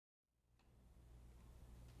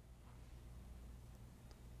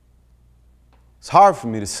It's hard for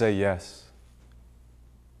me to say yes.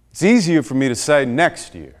 It's easier for me to say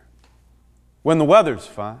next year, when the weather's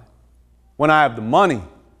fine, when I have the money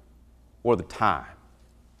or the time,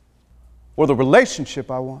 or the relationship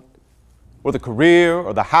I want, or the career,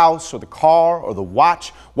 or the house, or the car, or the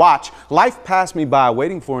watch. Watch, life passed me by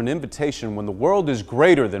waiting for an invitation when the world is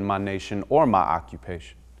greater than my nation or my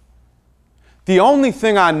occupation. The only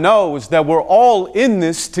thing I know is that we're all in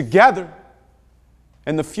this together.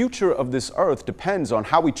 And the future of this earth depends on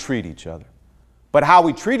how we treat each other. But how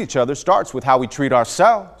we treat each other starts with how we treat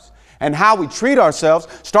ourselves. And how we treat ourselves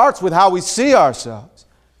starts with how we see ourselves.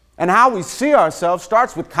 And how we see ourselves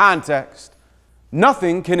starts with context.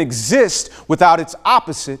 Nothing can exist without its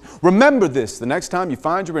opposite. Remember this, the next time you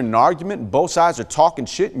find you're in an argument and both sides are talking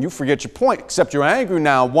shit and you forget your point, except you're angry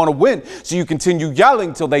now and want to win. So you continue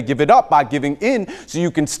yelling till they give it up by giving in so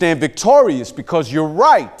you can stand victorious because you're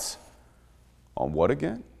right. On what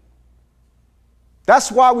again?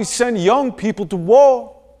 That's why we send young people to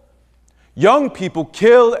war. Young people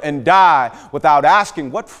kill and die without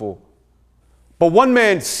asking what for. But one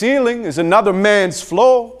man's ceiling is another man's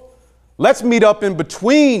floor. Let's meet up in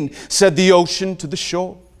between, said the ocean to the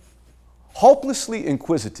shore. Hopelessly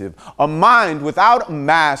inquisitive, a mind without a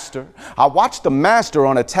master. I watched the master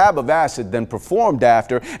on a tab of acid, then performed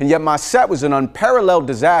after, and yet my set was an unparalleled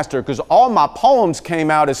disaster because all my poems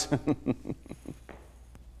came out as...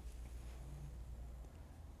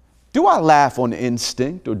 Do I laugh on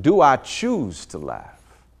instinct, or do I choose to laugh?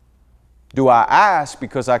 Do I ask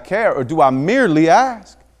because I care, or do I merely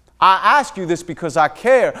ask? I ask you this because I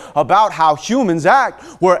care about how humans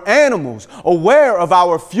act. We're animals, aware of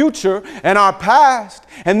our future and our past.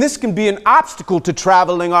 And this can be an obstacle to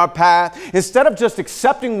traveling our path. Instead of just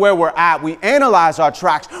accepting where we're at, we analyze our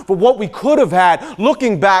tracks for what we could have had,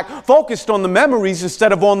 looking back, focused on the memories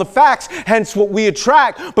instead of on the facts, hence what we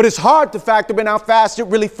attract. But it's hard to factor in how fast it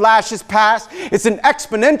really flashes past. It's an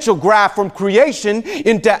exponential graph from creation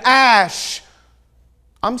into ash.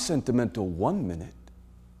 I'm sentimental 1 minute.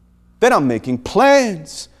 Then I'm making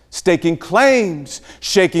plans, staking claims,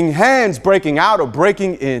 shaking hands, breaking out or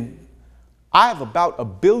breaking in. I have about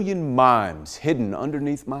 1 billion mimes hidden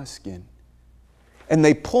underneath my skin. And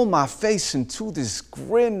they pull my face into this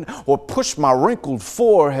grin or push my wrinkled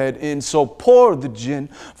forehead in. So pour the gin,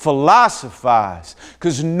 philosophize,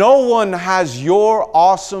 because no one has your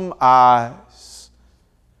awesome eyes.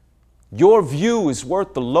 Your view is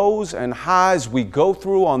worth the lows and highs we go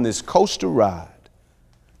through on this coaster ride.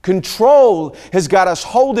 Control has got us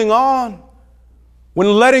holding on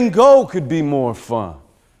when letting go could be more fun.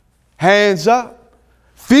 Hands up,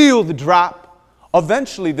 feel the drop.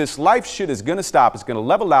 Eventually this life shit is gonna stop. It's gonna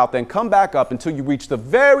level out, then come back up until you reach the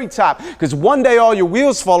very top, because one day all your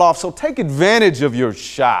wheels fall off, so take advantage of your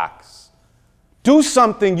shocks. Do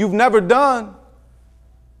something you've never done.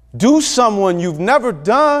 Do someone you've never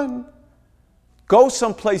done. Go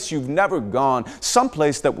someplace you've never gone,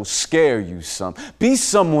 someplace that will scare you some. Be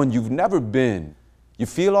someone you've never been. You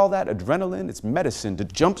feel all that adrenaline? It's medicine to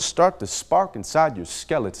jumpstart the spark inside your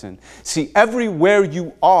skeleton. See, everywhere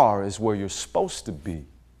you are is where you're supposed to be.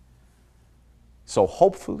 So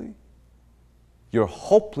hopefully, you're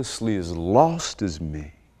hopelessly as lost as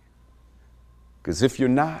me. Because if you're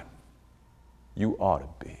not, you ought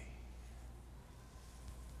to be.